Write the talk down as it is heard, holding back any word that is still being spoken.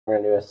We're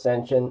going to do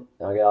Ascension.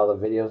 I'll get all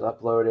the videos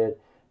uploaded.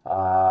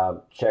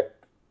 Check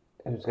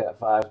who's got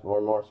 5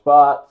 or more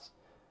spots.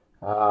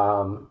 Kind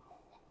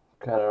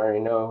of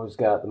already know who's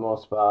got the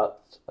most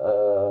spots.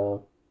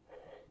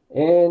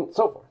 And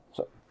so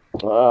forth.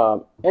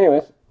 So,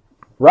 anyways,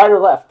 right or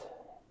left?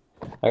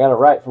 I got a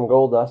right from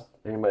Gold Dust.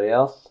 Anybody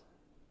else?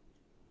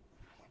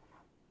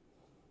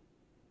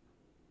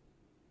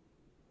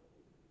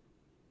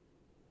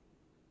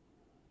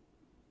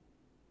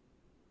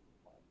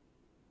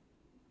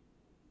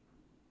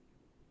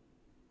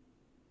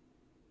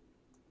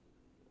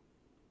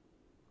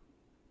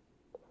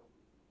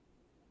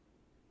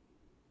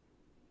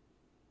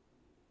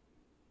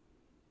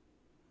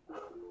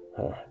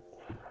 Alright.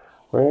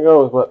 We're going to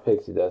go with what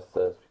Pixie Dust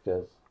says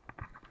because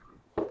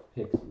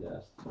Pixie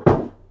Dust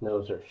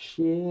knows her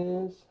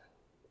shiz.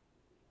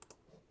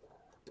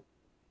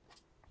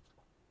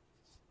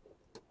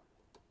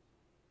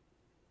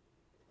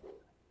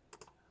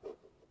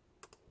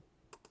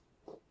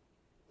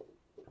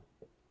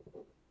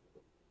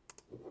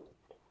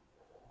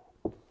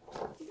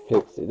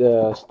 Pixie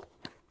Dust.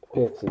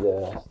 Pixie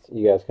Dust.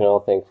 You guys can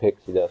all thank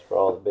Pixie Dust for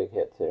all the big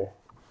hits here.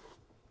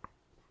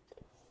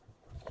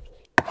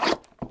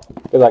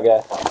 Good luck,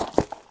 guys.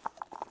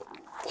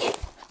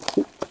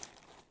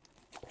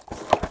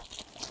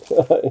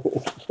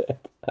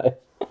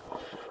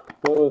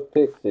 What was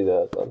Pixie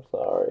Dust? I'm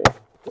sorry.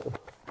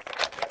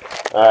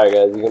 Alright,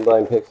 guys, you can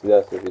blame Pixie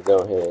Dust if you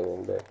don't hit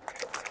anything big.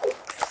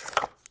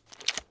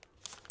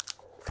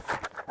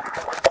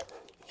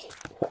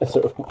 Guys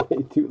are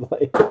way too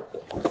late.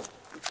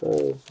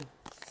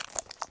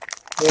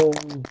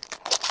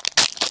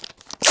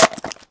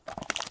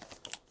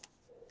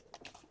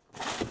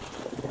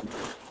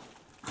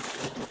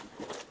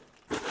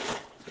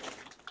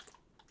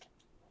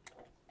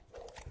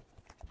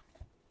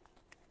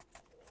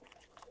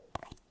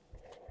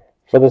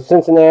 For the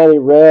Cincinnati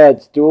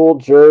Reds, dual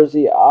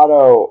jersey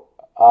auto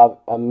of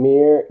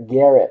Amir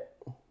Garrett.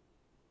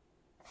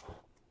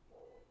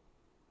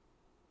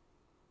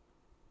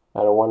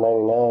 Out of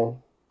 199.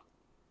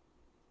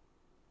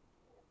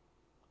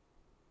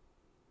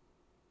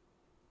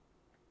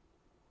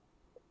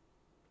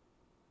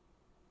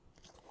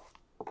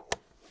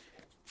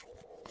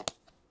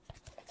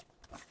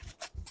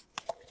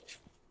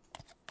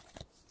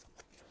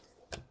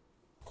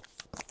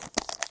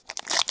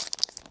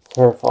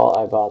 Her fault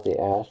I bought the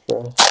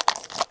Astros.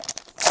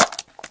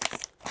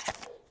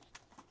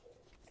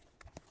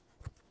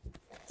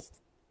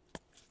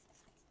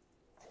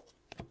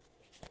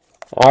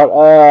 Out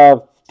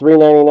of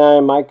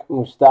 399, Mike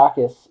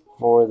Moustakas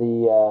for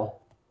the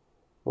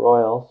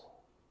Royals.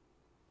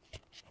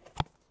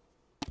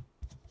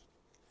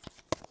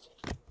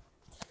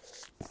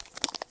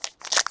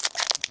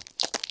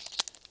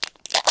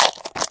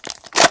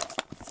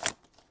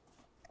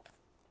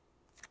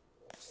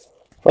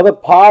 For the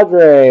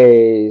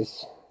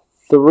Padres,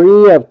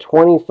 3 of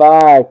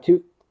 25,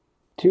 two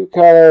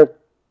color,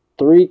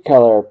 3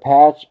 color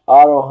patch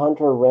auto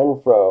Hunter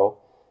Renfroe,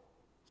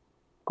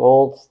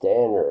 gold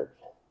standard.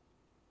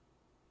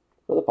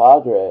 For the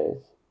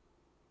Padres.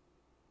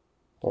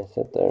 Nice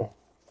hit there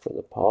for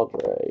the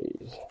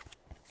Padres.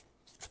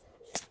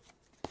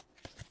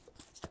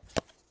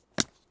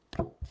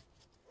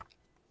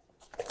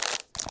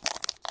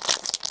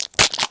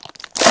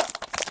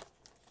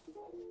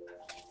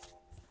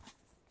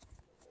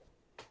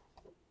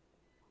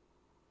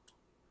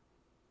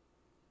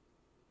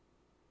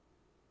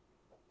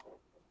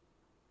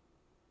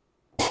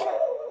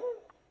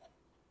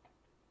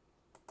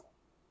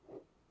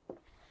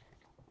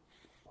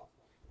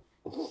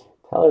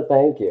 Tell her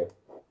thank you.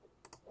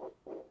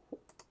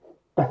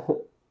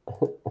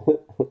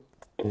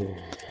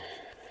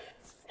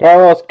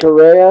 Carlos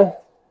Correa,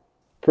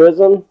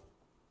 Prism,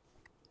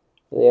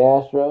 for the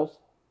Astros.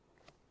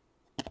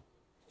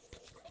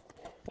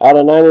 Out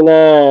of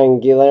 99,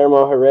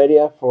 Guillermo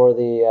Heredia for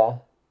the,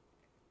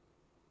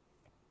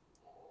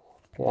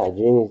 yeah,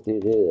 genies do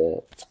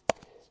that.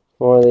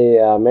 For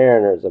the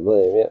Mariners, I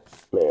believe. Yep,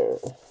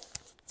 Mariners.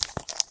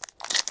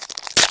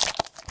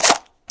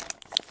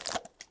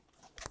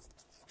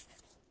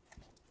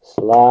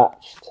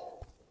 Slotched.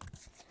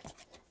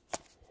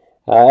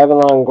 Evan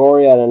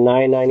Longoria out of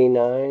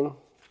 999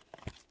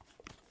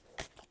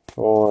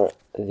 for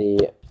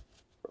the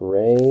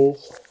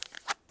Rays.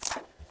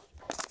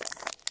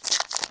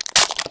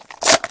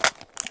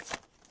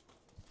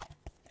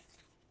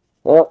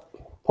 Oh,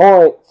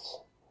 points.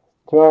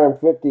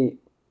 250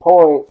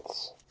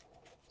 points.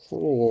 Seems to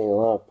be getting a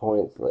lot of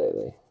points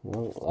lately. I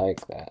don't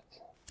like that.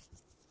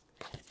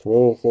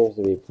 Panini seems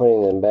to be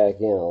putting them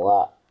back in a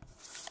lot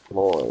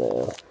more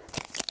now.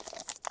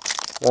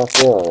 Not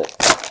feeling it.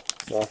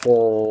 Not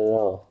feeling it at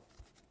all.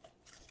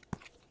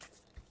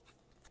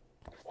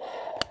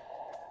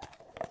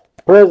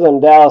 Prism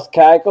Dallas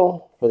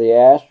Keuchel for the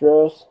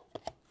Astros.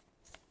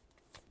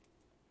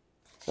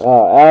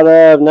 Out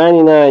of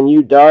 99,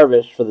 Yu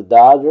Darvish for the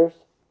Dodgers.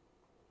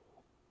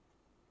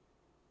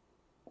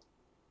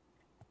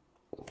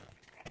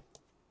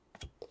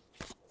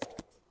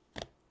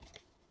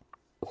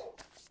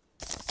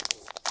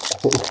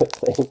 The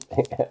same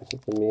thing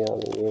happened to me on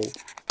the Yankees.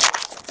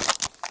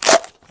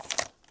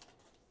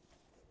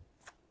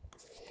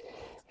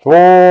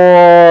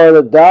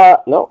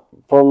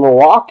 For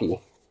Milwaukee.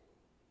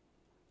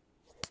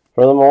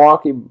 For the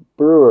Milwaukee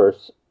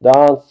Brewers,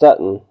 Don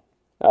Sutton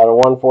out of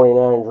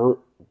 149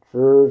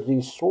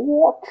 jersey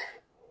swatch.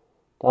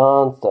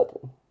 Don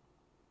Sutton.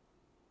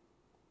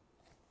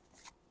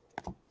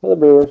 For the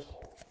Brewers.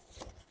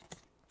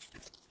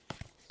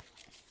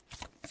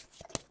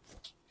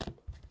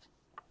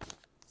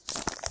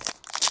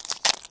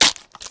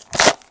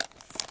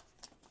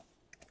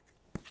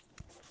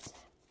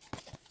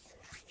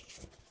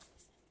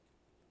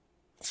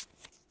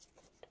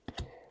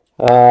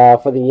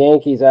 For the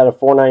Yankees, out of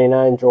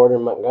 499,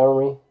 Jordan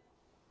Montgomery.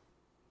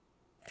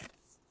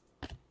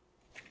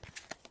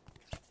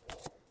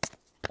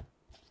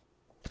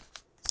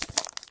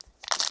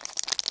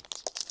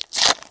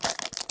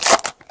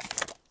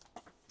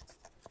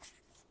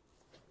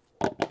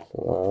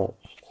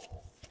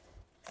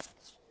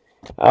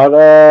 Out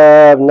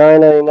of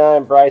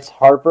 999, Bryce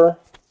Harper.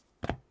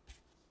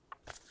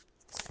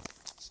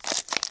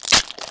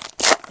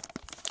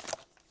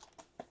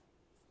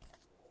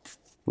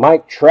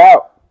 Mike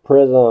Trout,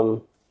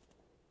 Prism.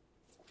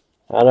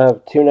 Out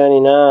of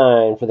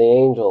 299 for the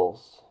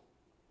Angels.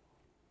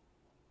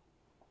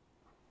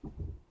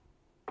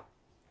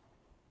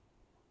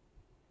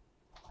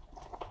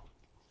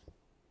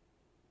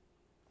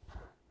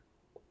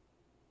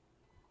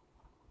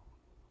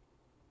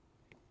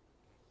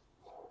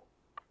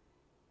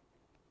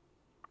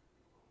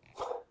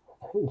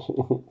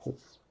 A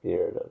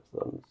spirit of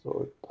some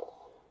sort.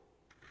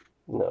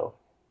 No.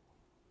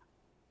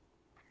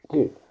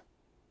 Dude.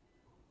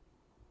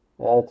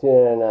 Out of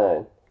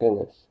 299.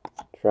 Goodness.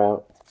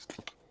 Trout.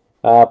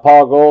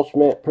 Paul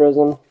Goldschmidt,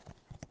 Prism.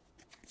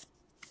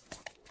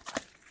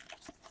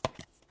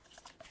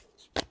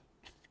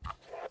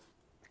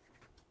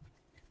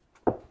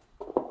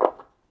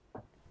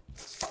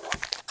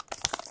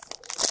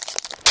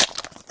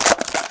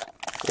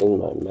 In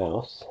my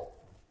mouse.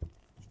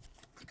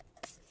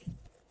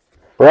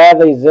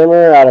 Bradley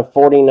Zimmer out of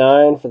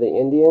 49 for the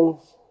Indians.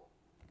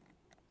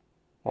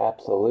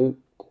 Absolute.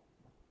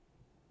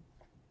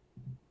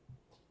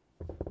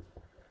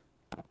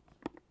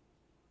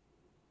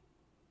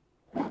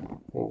 I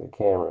think the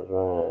camera's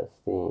running out of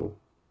steam.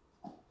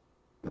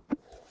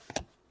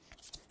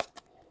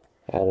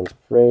 Adam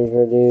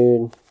Frazier,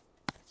 dude.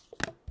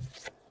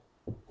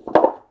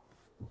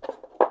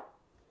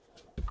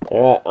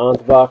 Alright, on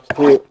to box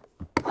 2.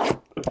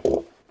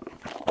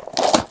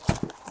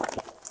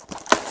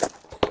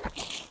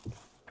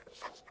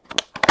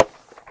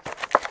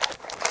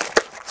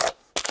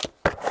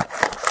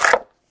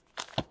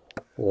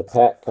 There's a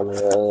pack coming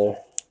out of there.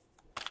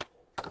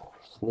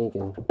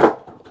 Sneaking out of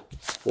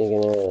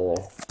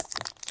there.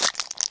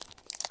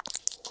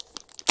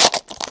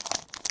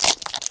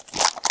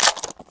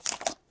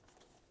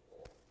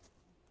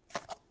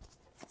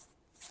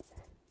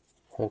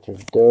 Hunter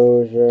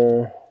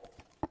Dozier.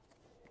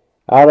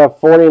 Out of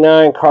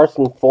 49,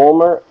 Carson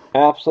Fulmer,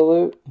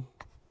 absolute.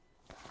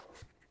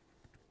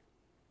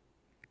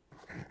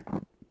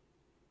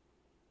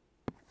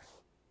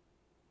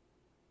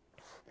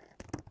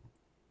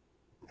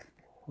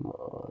 Come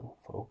on,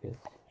 focus.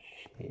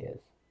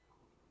 Shit.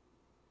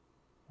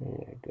 There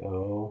you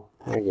go.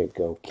 There you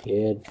go,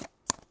 kid.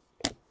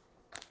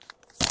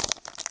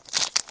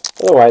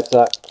 For the White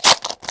Sox.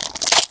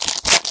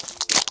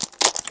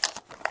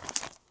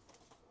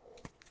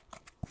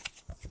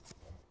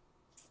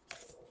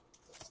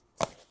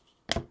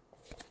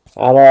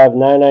 Out of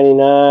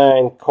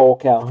 999, Cole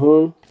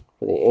Calhoun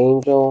for the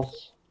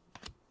Angels.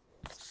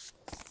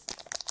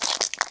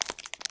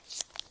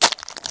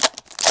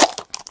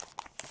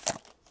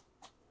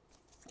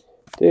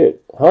 Dude,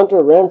 Hunter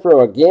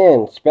Renfroe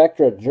again.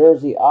 Spectra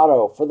Jersey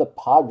Auto for the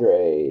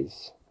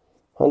Padres.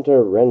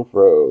 Hunter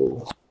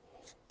Renfroe.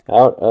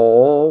 Out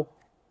of,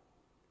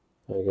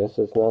 I guess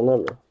it's not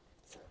numbered.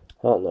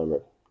 Not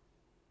numbered.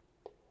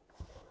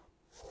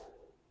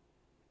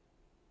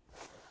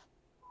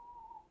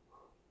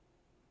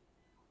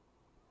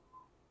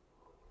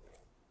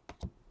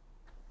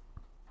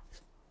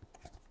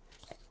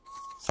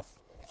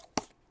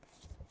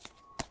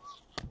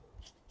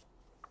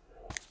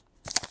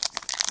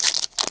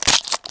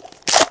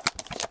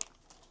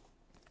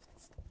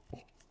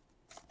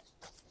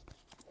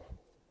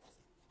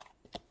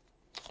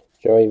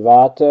 Joey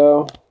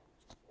Votto.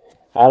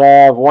 Out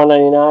of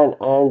 199,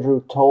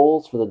 Andrew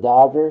Tolles for the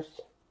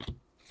Dodgers.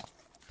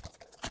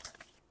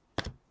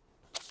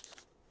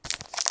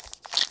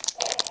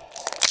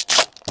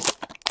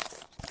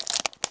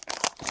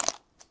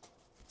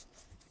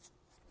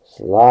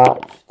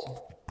 Slotched.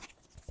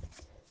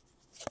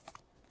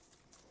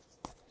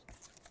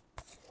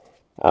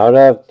 Out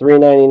of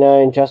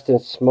 399, Justin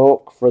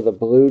Smoke for the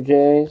Blue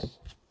Jays.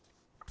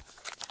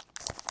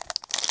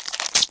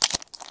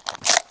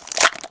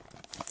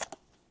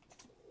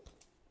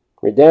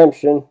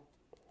 Redemption.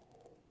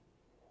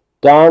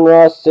 Don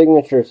Ross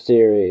Signature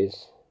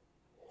Series.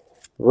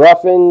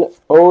 Ruffin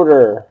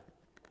Odor.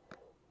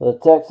 For the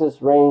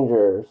Texas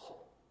Rangers,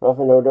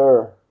 Ruffin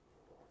Odor.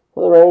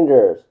 For the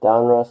Rangers,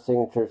 Donruss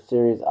Signature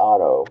Series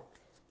Auto.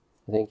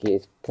 I think he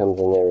comes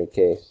in every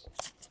case.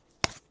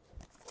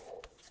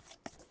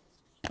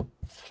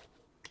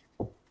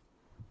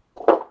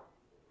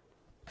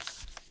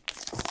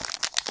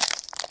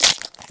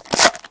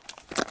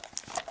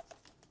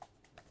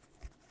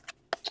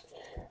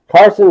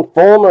 Carson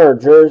Fulmer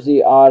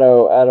jersey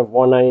auto out of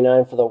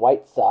 199 for the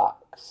White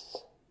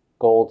Sox.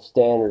 Gold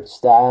standard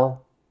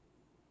style.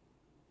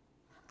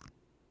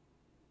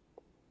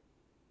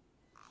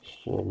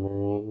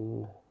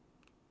 Shimmering.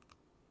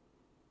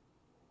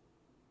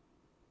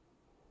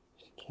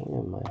 Just came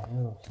in my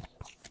house.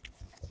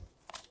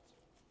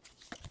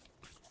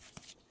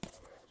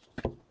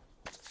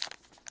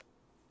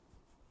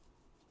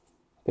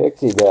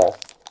 Pixie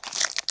dust.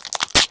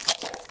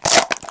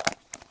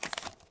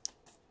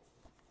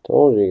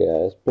 Told you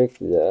guys,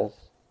 pixie dust.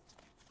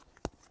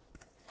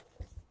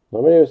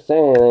 Nobody was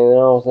saying anything, then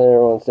all of a sudden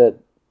everyone said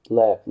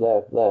left,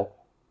 left, left.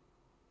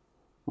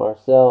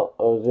 Marcell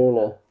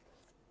Ozuna.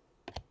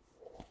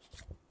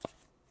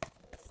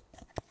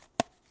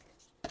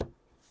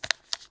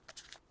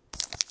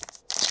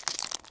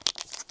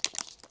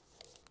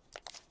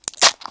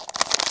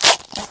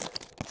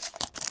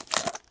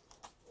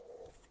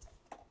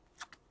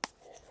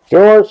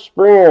 George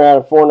Springer out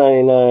of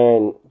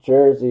 499,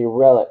 jersey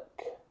relic.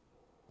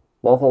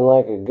 Nothing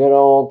like a good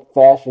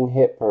old-fashioned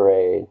hit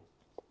parade.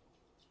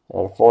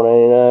 Out of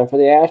 499 for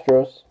the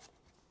Astros.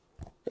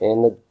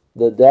 And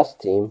the Dust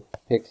team.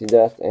 Pixie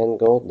Dust and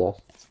Gold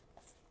Dust.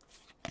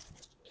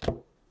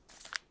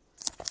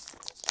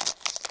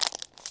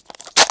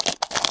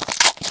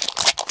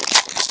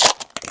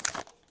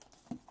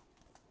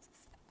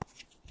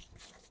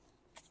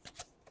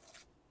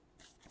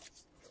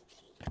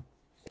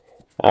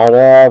 Out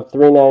of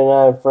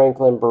 399,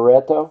 Franklin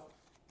Barreto.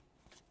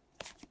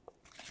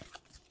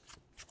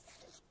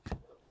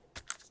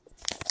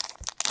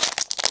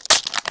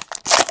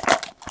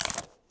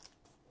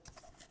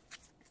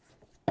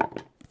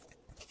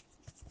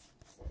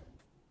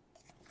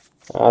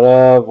 Out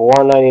of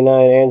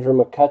 199, Andrew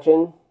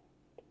McCutchen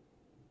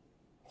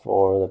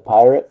for the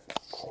Pirates.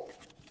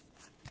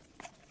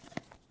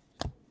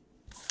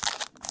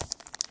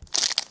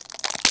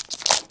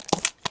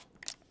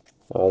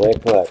 Oh, they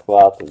collect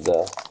lots of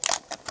dust.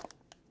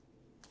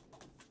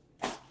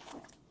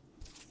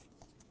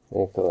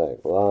 They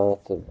collect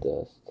lots of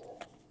dust.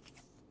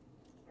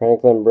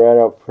 Franklin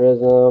Barreto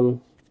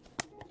Prism.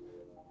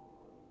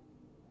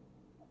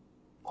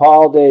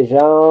 Paul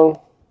DeJong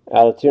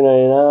out of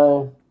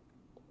 299.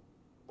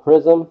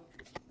 Prism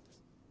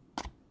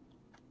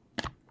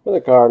for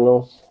the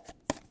Cardinals.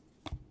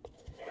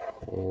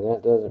 And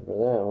that does it for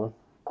that one.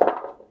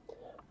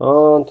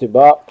 On to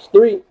box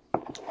 3.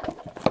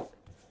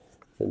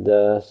 The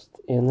dust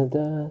and the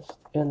dust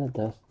and the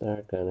dust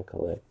are gonna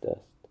collect dust.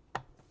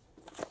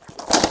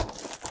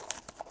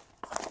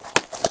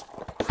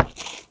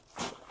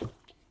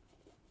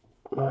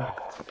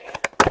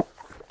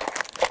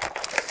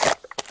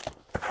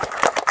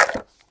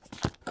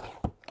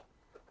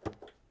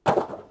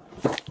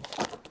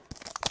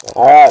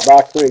 Alright,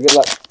 box 3, good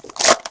luck.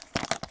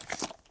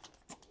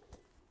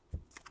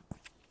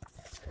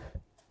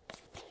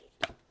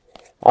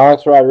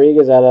 Alex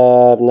Rodriguez out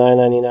of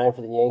 $9.99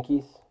 for the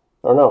Yankees.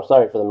 Or no,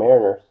 sorry, for the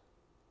Mariners.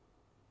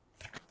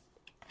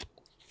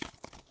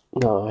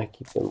 No, I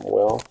keep them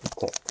well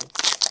protected.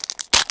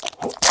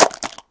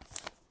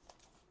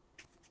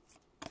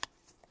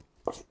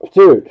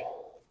 Dude,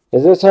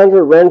 is this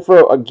Hunter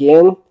Renfroe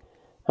again?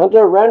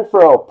 Hunter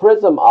Renfroe,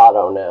 Prism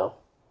Auto now.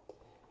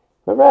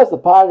 Whoever has the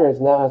Padres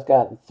now has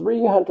got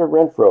 3 Hunter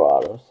Renfroe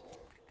autos.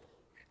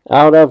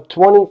 Out of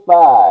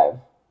 25.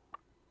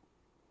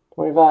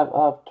 25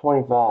 of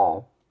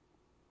 25.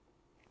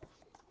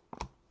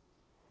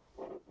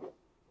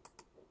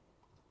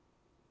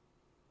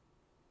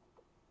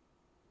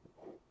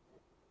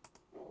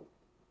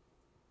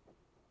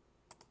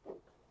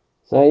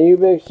 So you,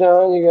 Big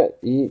Sean,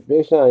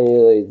 Big Sean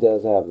usually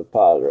does have the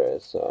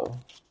Padres, so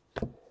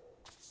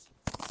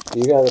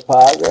you got the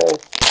Padres?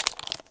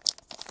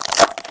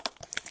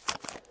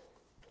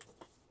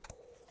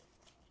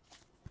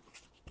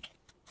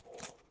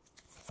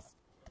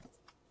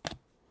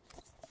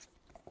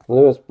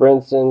 Lewis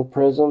Brinson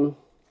Prism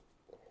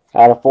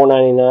out of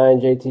 499.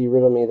 JT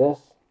riddle me this?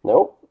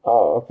 Nope.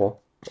 Oh, okay.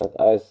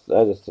 I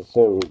just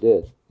assumed you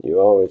did.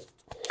 You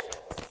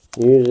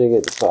usually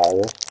get the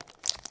Padres.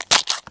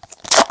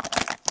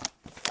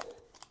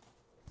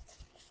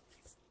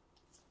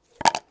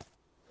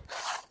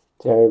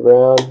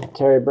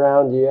 Terry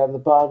Brown, do you have the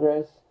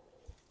Padres?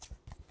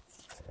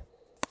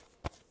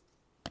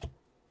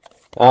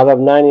 Out of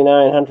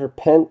 99, Hunter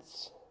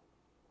Pence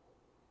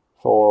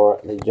for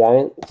the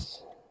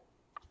Giants.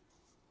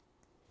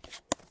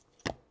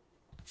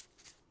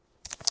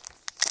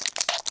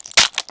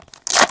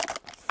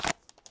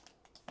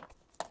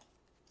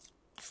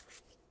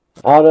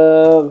 Out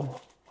of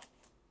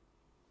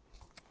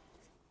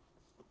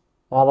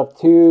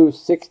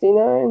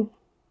 269,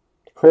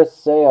 Chris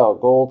Sale,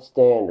 Gold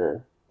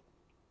Standard.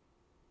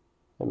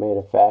 I made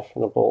a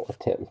fashionable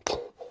attempt.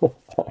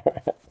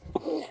 Alright.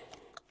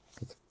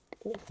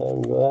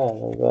 I'm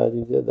glad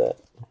you did that.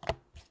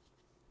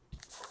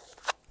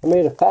 I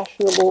made a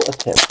fashionable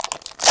attempt.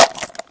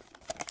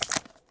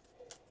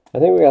 I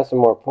think we got some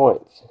more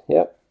points.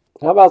 Yep.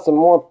 How about some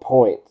more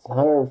points?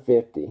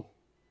 150.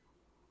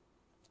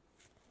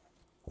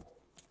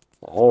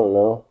 I don't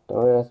know.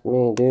 Don't ask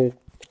me, dude.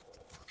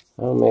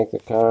 I don't make the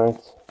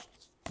cards.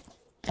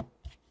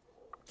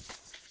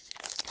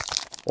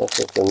 That's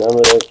just the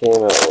number they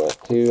came out with.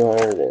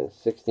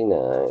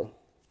 269.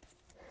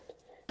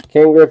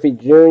 Ken Griffey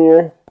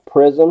Jr.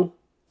 Prism.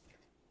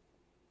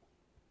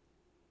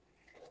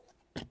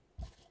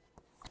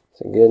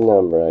 It's a good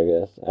number, I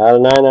guess. Out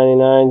of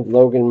 999,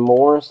 Logan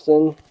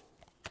Morrison.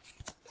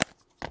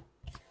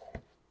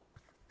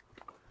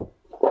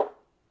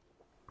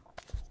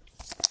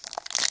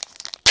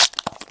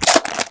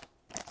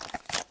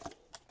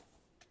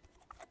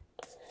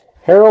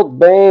 Harold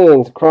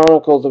Baines,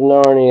 Chronicles of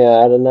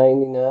Narnia, out of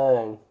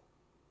 99.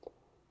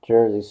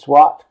 Jersey.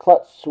 Swat,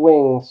 Clutch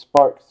Swing,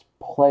 Sparks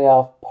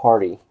Playoff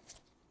Party.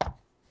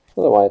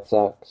 For the White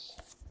Sox.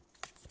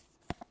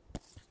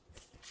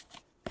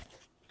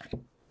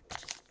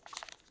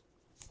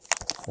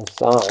 I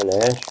saw an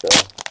Astro.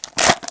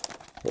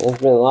 There's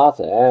been lots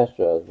of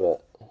Astros,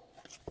 but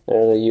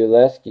there's a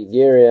Uleski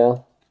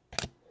Gurriel,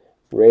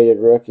 rated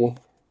rookie.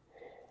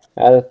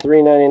 Out of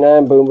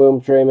 399, Boom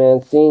Boom Trey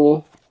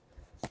Mancini.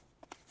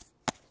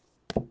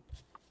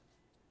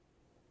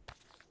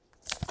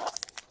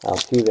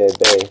 Altuve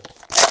base.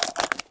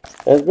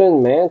 There's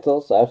been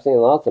mantles. I've seen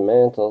lots of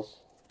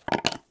mantles.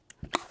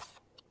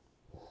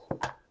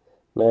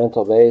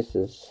 Mantle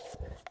bases.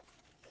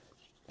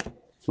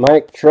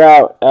 Mike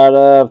Trout out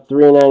of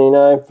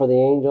 399 for the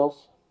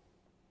Angels.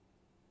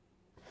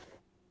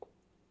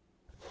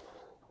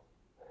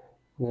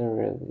 Never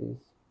really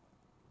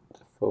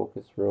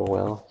focus real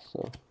well,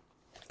 so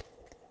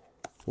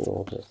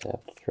you'll just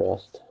have to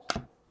trust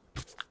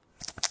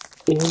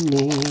in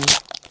me.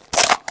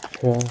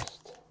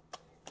 Trust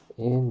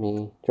in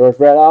me. George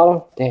Brett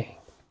auto? Dang.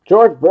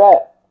 George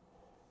Brett.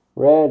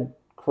 Red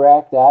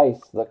cracked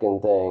ice looking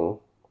thing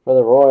for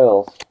the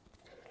Royals.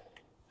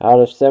 Out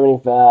of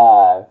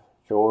 75.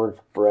 George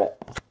Brett.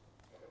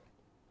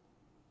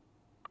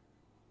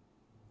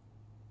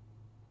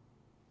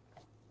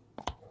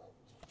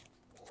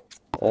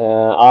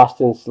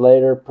 Austin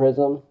Slater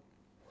Prism.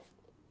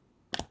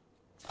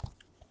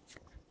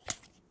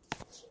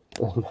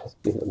 That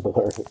must be the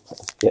blurry.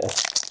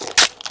 Yes.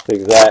 That's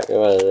exactly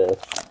what it is.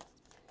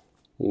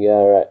 You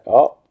got it right.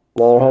 Oh,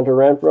 another Hunter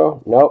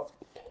Renfroe? Nope.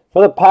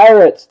 For the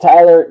Pirates,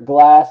 Tyler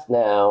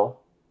Glasnow.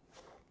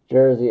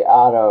 Jersey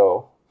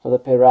auto. For the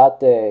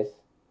Pirates,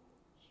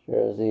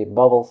 jersey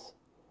Bubbles.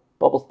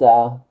 Bubble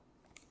style.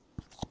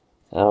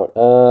 Out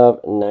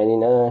of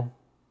 99.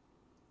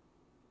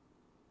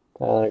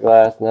 Tyler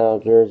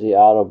Glasnow, jersey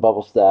auto,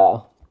 bubble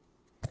style.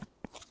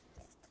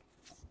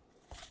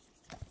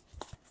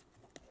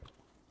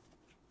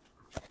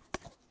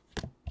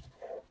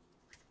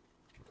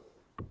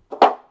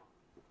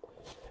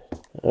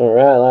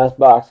 Alright, last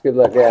box. Good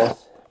luck,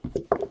 guys.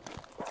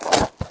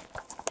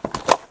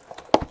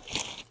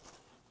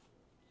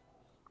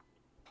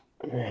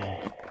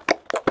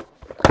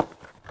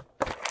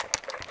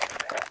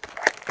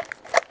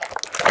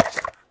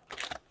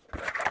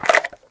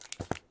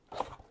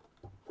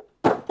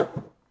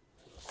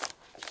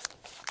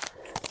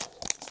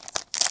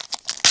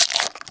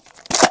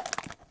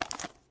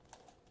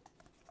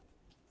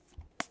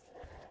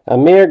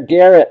 Amir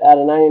Garrett out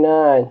of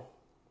 99.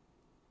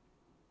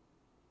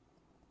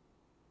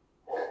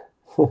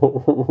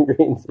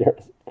 Green 0.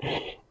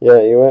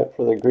 Yeah, you went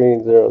for the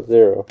green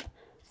 0-0.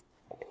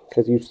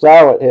 Because you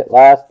saw it hit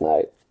last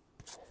night.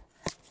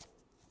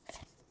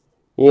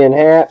 Ian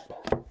Happ.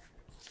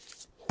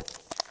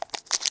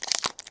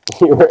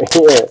 You were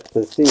here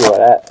to see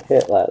what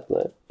hit last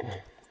night.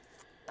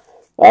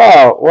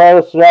 Oh,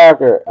 what a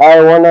shocker. Out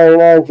of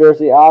 199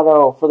 jersey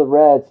auto for the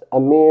Reds,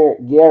 Amir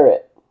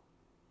Garrett.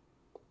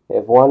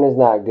 If one is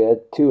not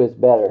good, two is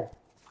better.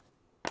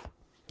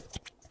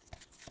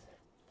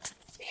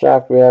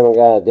 Shocked we haven't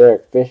got a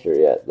Derek Fisher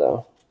yet,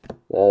 though.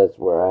 That is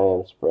where I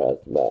am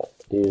surprised about.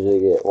 Usually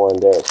get one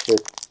Derek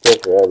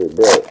Fisher every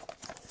break.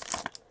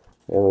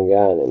 Haven't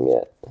got him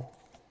yet.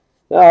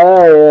 Oh,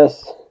 there he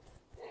is.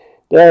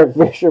 Derek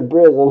Fisher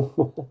Prism.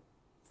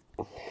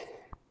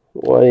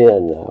 What do you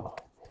know?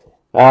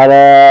 Out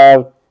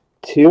of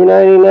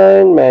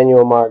 299,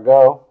 Manuel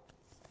Margot.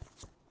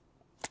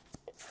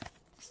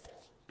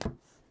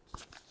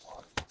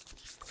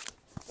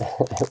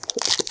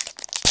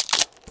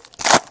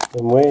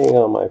 I'm waiting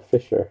on my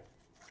Fisher.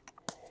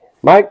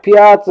 Mike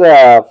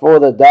Piazza for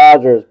the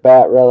Dodgers.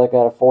 Bat relic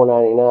out of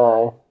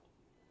 499.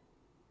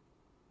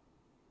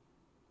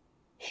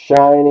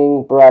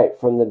 Shining bright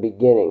from the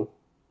beginning.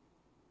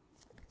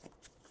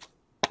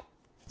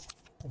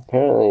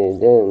 Apparently you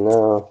didn't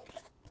know.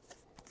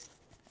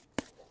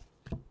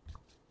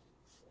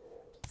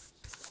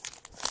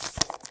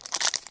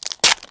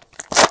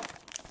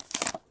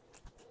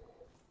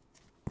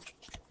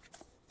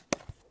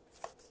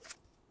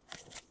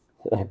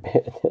 Did I pay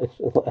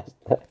attention last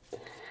night?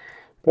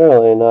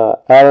 Apparently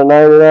not. Out of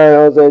 99,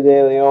 Jose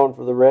De Leon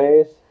for the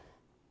Rays.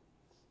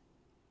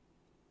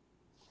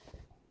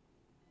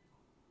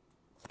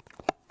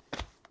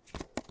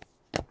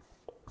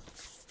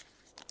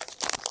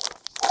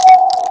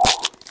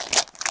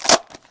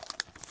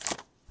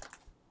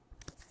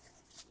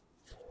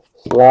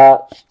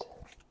 Slotched.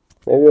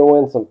 Maybe we'll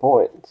win some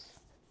points.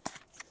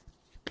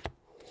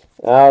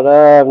 Out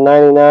of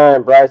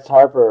 99, Bryce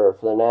Harper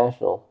for the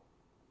National.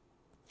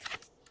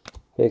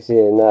 Pixie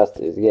and Nust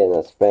is getting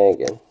a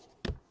spanking.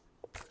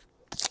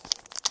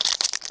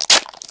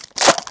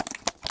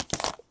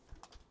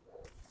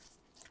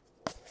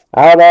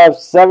 Out of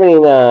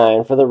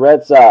 79 for the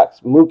Red Sox,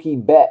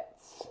 Mookie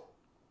Betts.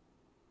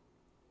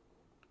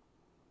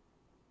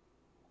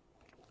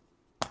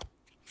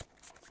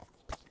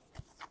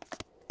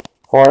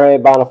 Jorge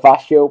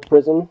Bonifacio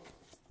Prism.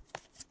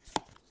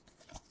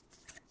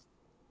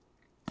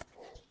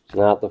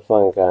 Not the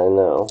fun kind,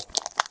 no. No,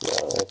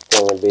 it's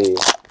gonna be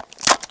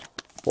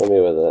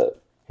with a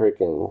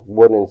freaking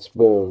wooden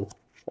spoon.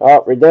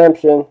 Oh,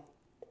 redemption.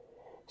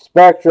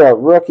 Spectra,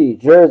 rookie,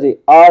 jersey,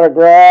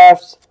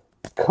 autographs.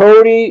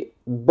 Cody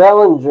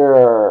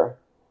Bellinger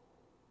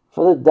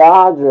for the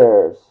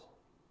Dodgers.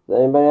 Does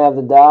anybody have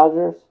the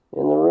Dodgers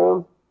in the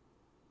room?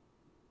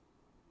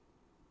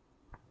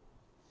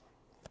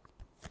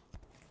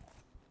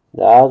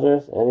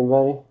 Dodgers?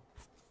 Anybody?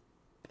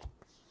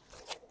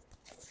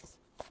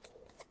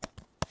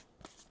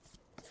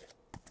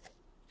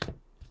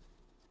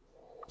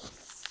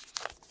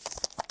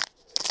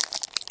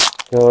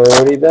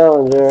 Cody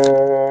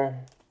Bellinger.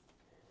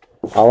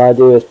 All I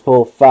do is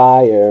pull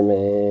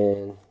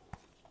fireman.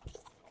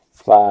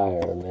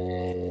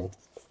 Fireman.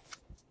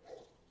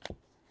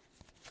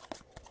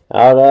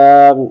 Out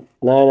of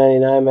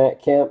 $9.99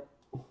 Matt Kemp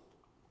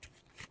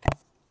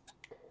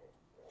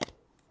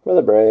for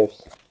the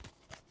Braves.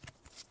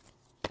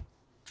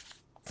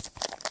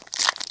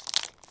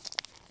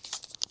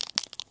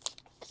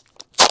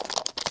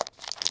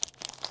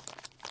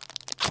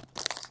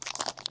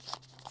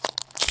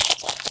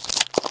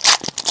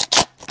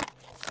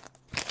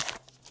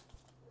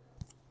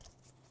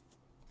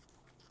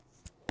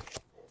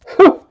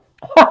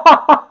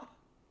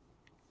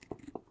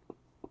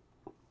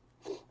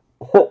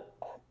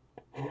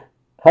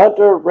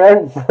 Hunter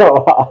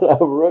Renfroe out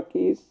of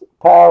Rookies.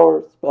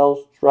 Power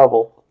spells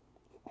trouble.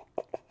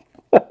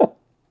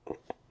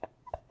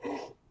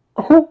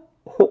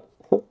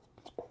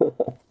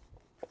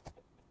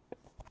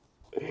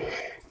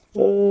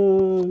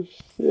 Oh,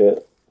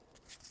 shit.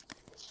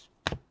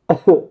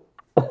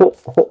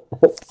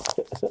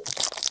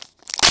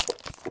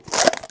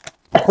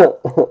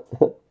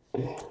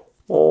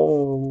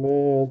 Oh,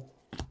 man.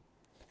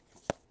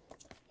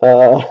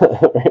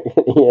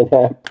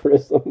 Ian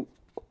Prism.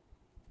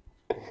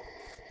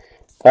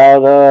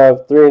 Out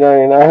of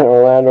 $3.99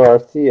 Orlando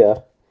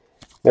Arcia.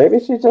 Maybe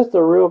she's just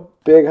a real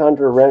big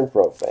Hunter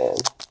Renfroe fan.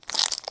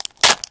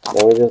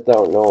 And we just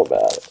don't know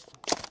about it.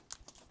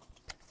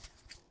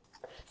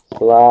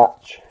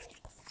 Slotch.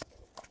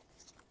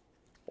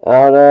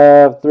 Out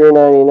of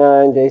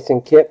 $3.99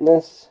 Jason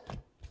Kipnis.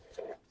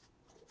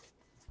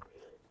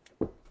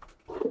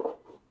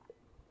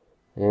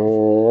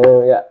 And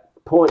we got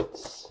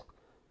points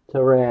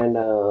to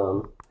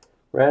random.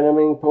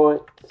 Randoming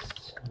points.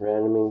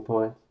 Randoming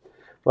points.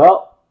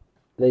 Well,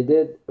 they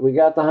did. We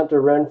got the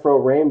Hunter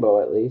Renfroe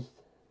rainbow at least.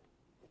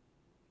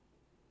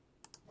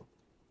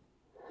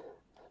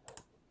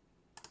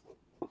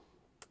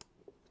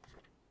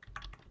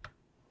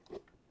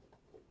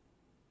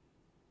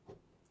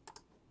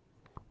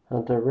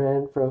 Hunter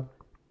Renfroe,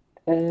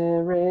 a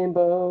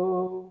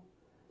rainbow.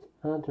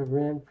 Hunter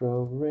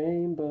Renfroe,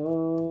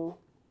 rainbow.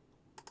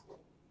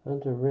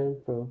 Hunter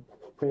Renfroe,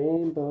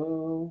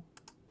 rainbow.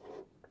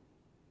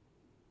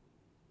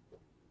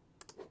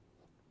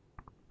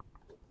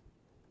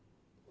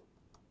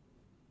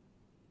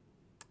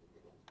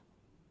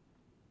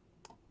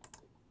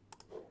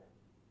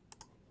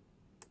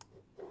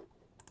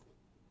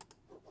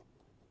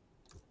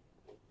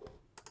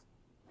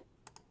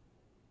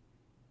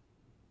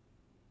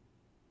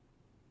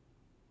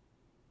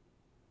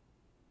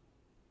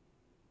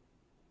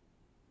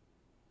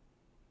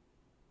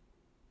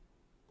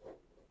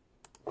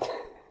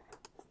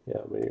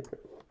 Yeah, me.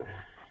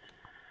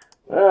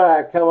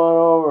 Alright, come on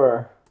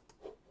over.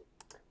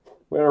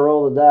 We're going to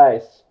roll the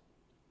dice.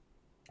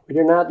 We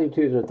do not do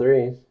 2s or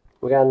 3s.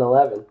 We got an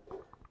 11.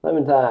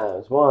 11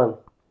 times. 1,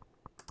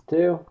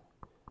 2,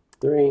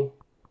 3,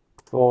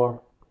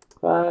 4,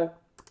 5,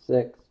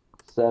 6,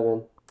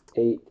 7,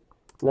 8,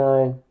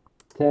 9,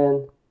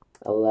 10,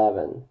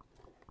 11.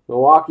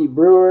 Milwaukee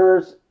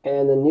Brewers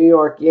and the New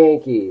York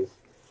Yankees.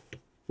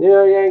 New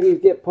York Yankees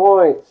get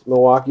points.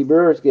 Milwaukee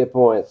Brewers get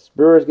points.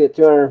 Brewers get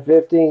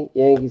 250.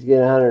 Yankees get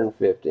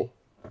 150.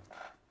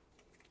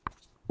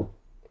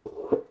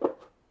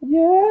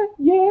 Yeah,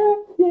 yeah,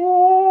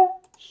 yeah.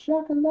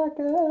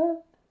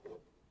 Shakalaka.